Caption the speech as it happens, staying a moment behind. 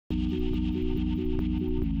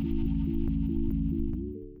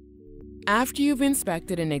After you've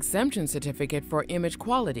inspected an exemption certificate for image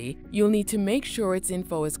quality, you'll need to make sure its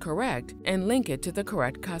info is correct and link it to the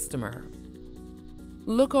correct customer.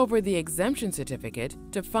 Look over the exemption certificate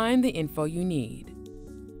to find the info you need.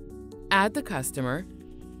 Add the customer,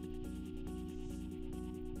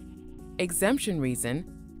 exemption reason,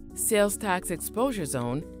 sales tax exposure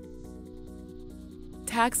zone,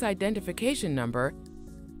 tax identification number,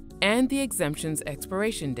 and the exemption's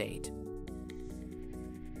expiration date.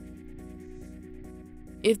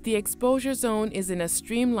 If the exposure zone is in a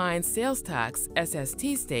streamlined sales tax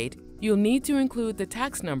 (SST) state, you'll need to include the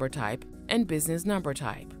tax number type and business number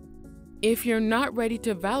type. If you're not ready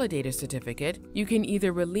to validate a certificate, you can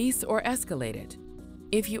either release or escalate it.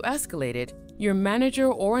 If you escalate it, your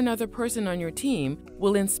manager or another person on your team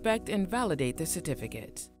will inspect and validate the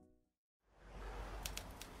certificate.